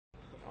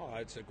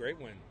It's a great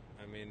win.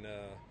 I mean,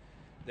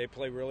 they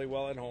play really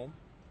well at home.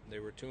 They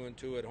were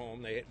 2-2 at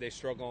home. They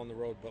struggle on the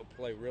road, but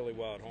play really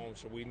well at home.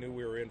 So we knew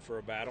we were in for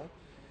a battle.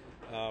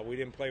 We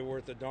didn't play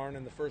worth a darn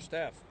in the first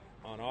half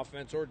on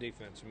offense or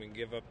defense. I mean,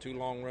 give up 2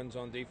 long runs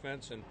on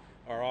defense, and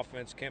our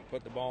offense can't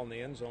put the ball in the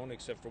end zone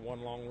except for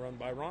 1 long run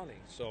by Ronnie.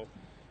 So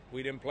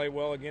we didn't play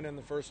well again in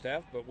the first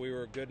half, but we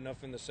were good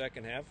enough in the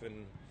second half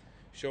and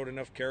showed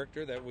enough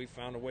character that we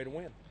found a way to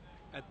win.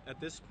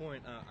 At this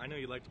point, I know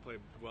you like to play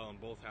well in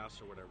both halves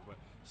or whatever, but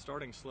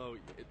starting slow,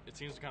 it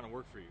seems to kind of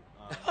work for you.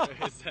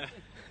 Is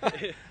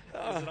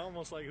it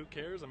almost like who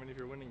cares? I mean, if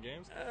you're winning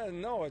games?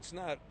 No, it's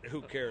not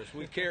who cares.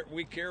 We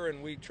care,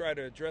 and we try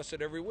to address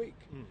it every week.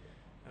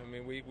 I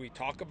mean, we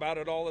talk about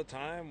it all the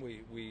time.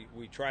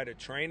 We try to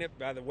train it.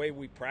 By the way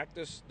we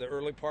practice, the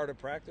early part of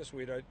practice,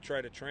 we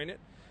try to train it.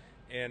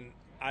 And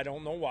I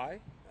don't know why.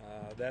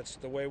 That's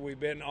the way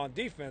we've been. On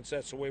defense,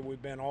 that's the way we've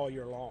been all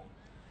year long.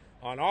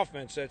 On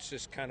offense, that's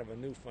just kind of a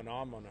new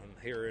phenomenon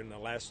here in the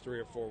last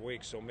 3 or 4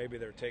 weeks. So maybe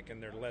they're taking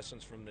their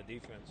lessons from the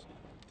defense.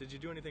 Did you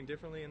do anything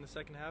differently in the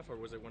second half, or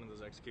was it one of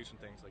those execution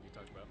things like you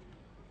talked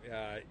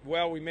about?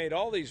 Well, we made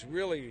all these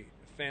really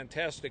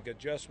fantastic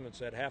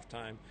adjustments at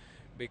halftime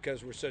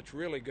because we're such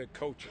really good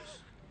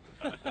coaches.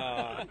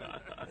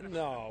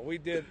 No, we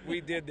did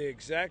the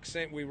exact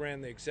same. We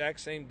ran the exact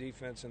same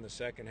defense in the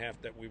second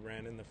half that we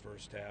ran in the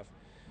first half.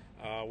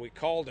 We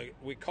called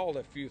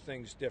a few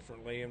things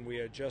differently, and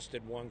we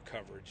adjusted one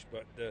coverage,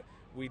 but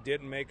we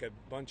didn't make a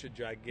bunch of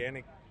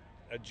gigantic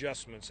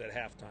adjustments at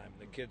halftime.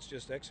 The kids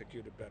just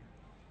executed better.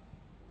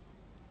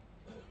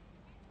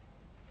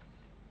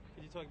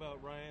 Could you talk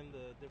about Ryan,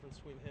 the difference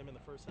between him in the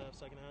first half,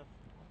 second half?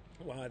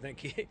 Well, I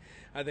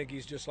think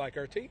he's just like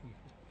our team.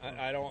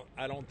 I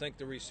don't think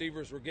the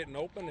receivers were getting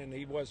open, and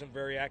he wasn't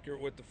very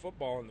accurate with the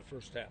football in the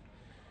first half.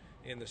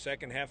 In the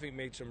second half, he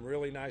made some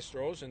really nice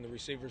throws, and the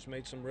receivers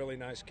made some really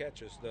nice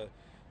catches.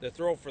 The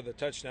throw for the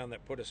touchdown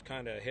that put us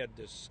kind of ahead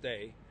to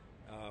stay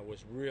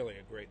was really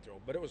a great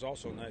throw, but it was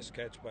also a nice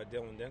catch by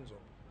Dylan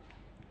Denzel.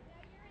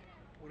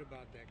 What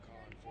about that call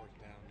on fourth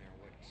down there?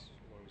 What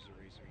was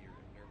the reason? You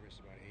were nervous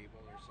about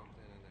Abel or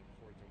something on that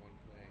 4th and 1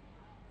 play?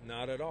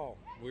 Not at all.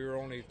 We were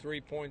only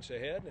 3 points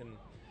ahead, and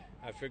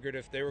I figured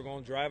if they were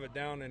going to drive it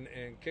down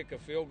and kick a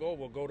field goal,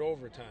 we'll go to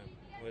overtime.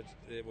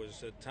 It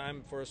was a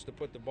time for us to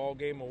put the ball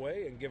game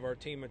away and give our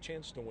team a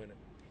chance to win it.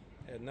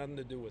 It had nothing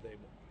to do with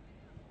Abel.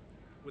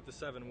 With the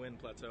 7-win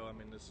plateau, I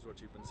mean, this is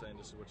what you've been saying,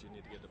 this is what you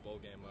need to get the bowl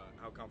game.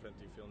 How confident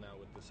do you feel now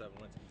with the 7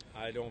 wins?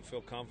 I don't feel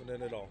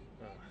confident at all.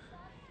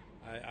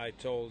 I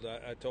told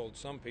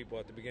some people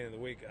at the beginning of the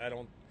week, I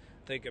don't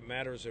think it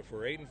matters if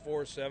we're 8-4,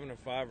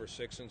 7-5, or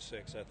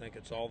 6-6. I think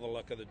it's all the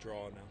luck of the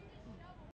draw now.